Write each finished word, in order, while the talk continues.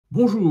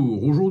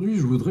Bonjour, aujourd'hui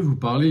je voudrais vous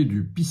parler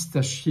du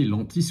pistachier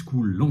lentisque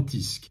ou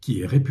lentisque, qui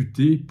est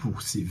réputé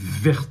pour ses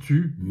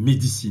vertus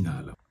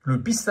médicinales.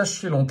 Le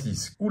pistachier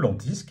lentisque ou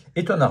lentisque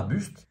est un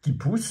arbuste qui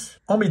pousse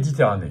en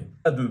Méditerranée.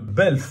 Il a de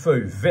belles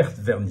feuilles vertes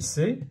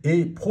vernissées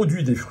et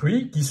produit des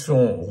fruits qui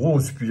sont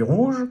roses puis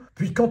rouges,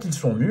 puis quand ils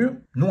sont mûrs,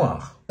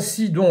 noirs.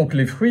 Voici donc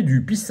les fruits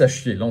du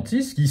pistachier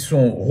lentisque qui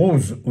sont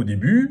roses au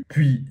début,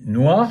 puis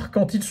noirs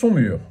quand ils sont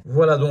mûrs.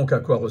 Voilà donc à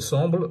quoi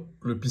ressemble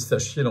le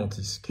pistachier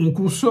lentisque. On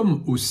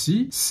consomme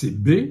aussi ces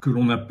baies que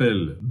l'on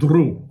appelle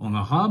dro en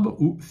arabe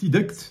ou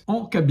tidekt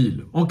en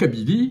kabyle. En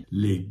Kabylie,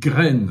 les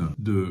graines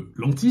de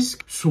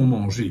lentisque sont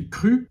mangées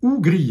crues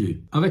ou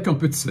grillées avec un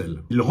peu de sel.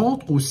 Ils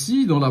rentrent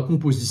aussi dans la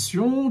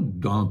composition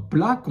d'un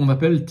plat qu'on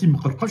appelle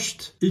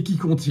timrqasht et qui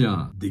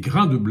contient des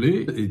grains de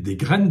blé et des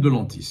graines de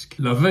lentisque.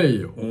 La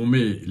veille, on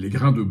met les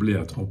grains de blé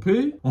à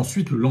tremper.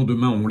 Ensuite, le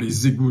lendemain, on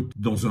les égoutte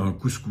dans un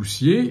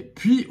couscoussier,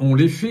 puis on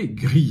les fait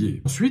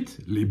griller. Ensuite,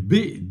 les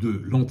baies de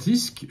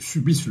lentisque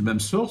subissent le même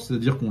sort,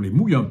 c'est-à-dire qu'on les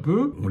mouille un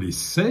peu, on les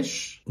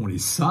sèche, on les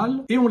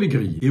sale et on les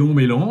grille. Et on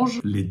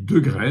mélange les deux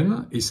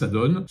graines et ça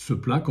donne ce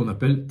plat qu'on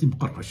appelle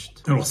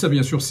timrqasht. Alors ça,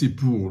 bien sûr, c'est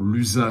pour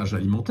l'usage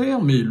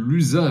alimentaire, mais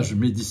l'usage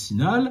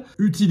médicinal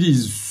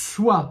utilise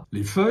soit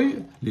les feuilles,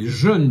 les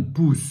jeunes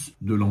pousses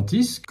de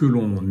lentisque que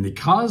l'on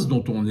écrase,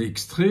 dont on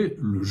extrait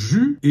le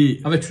jus,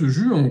 et avec ce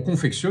jus, on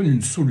confectionne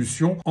une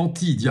solution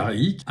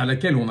antidiarrhéique à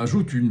laquelle on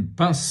ajoute une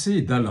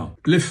pincée d'alun.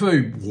 Les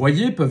feuilles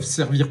broyées peuvent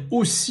servir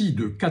aussi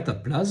de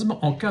cataplasme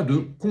en cas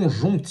de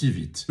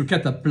conjonctivite. Ce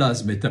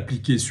cataplasme est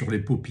appliqué sur les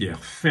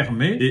paupières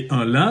fermées et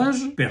un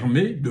linge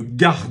permet de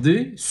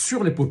garder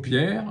sur les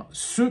paupières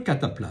ce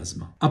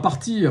cataplasme. À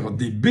partir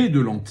des baies de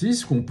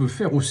lentisque, on peut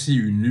faire aussi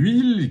une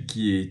huile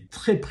qui est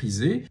très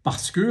prisée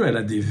parce qu'elle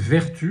a des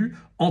vertus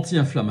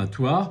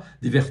anti-inflammatoires,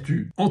 des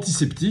vertus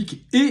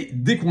antiseptiques et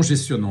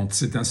décongestionnantes.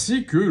 C'est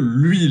ainsi que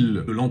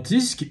l'huile de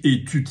lentisque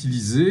est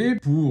utilisée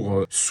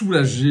pour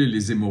soulager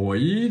les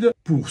hémorroïdes,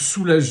 pour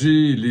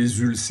soulager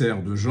les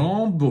ulcères de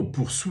jambes,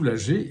 pour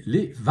soulager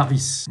les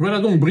varices. Voilà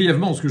donc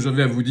brièvement ce que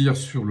j'avais à vous dire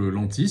sur le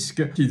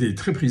lentisque, qui était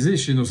très prisé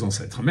chez nos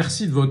ancêtres.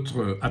 Merci de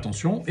votre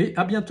attention et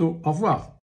à bientôt. Au revoir.